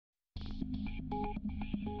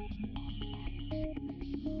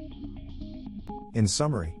In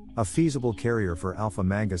summary, a feasible carrier for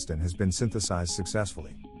α-Mangostin has been synthesized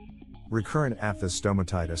successfully. Recurrent Aphthous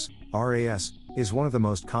stomatitis, RAS, is one of the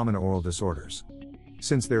most common oral disorders.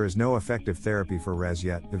 Since there is no effective therapy for RAS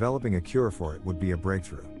yet, developing a cure for it would be a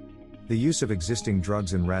breakthrough. The use of existing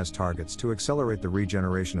drugs in RAS targets to accelerate the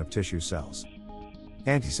regeneration of tissue cells.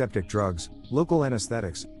 Antiseptic drugs, local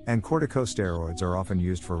anesthetics, and corticosteroids are often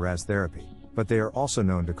used for RAS therapy, but they are also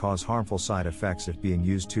known to cause harmful side effects if being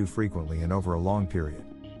used too frequently and over a long period.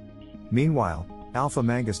 Meanwhile,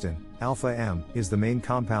 α-Mangostin, alpha-M, is the main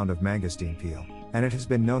compound of mangosteen peel, and it has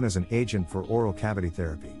been known as an agent for oral cavity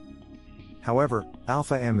therapy. However,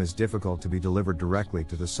 alpha-M is difficult to be delivered directly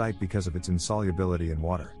to the site because of its insolubility in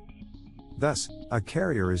water. Thus, a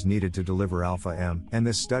carrier is needed to deliver alpha-M, and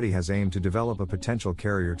this study has aimed to develop a potential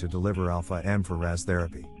carrier to deliver alpha-M for RAS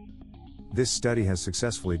therapy. This study has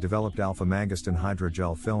successfully developed α-Mangostin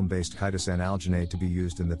hydrogel film-based chitosan alginate to be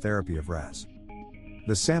used in the therapy of RAS.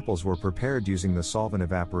 The samples were prepared using the solvent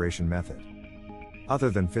evaporation method. Other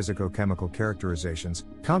than physicochemical characterizations,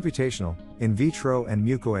 computational, in vitro and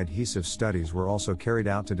mucoadhesive studies were also carried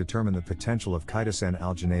out to determine the potential of chitosan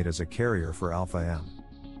alginate as a carrier for alpha-M.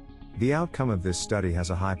 The outcome of this study has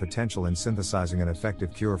a high potential in synthesizing an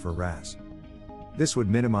effective cure for RAS. This would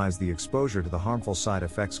minimize the exposure to the harmful side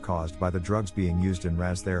effects caused by the drugs being used in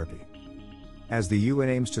RAS therapy. As the UN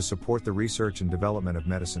aims to support the research and development of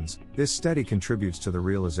medicines, this study contributes to the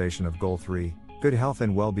realization of Goal 3, good health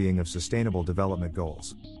and well-being of Sustainable Development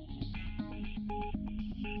Goals.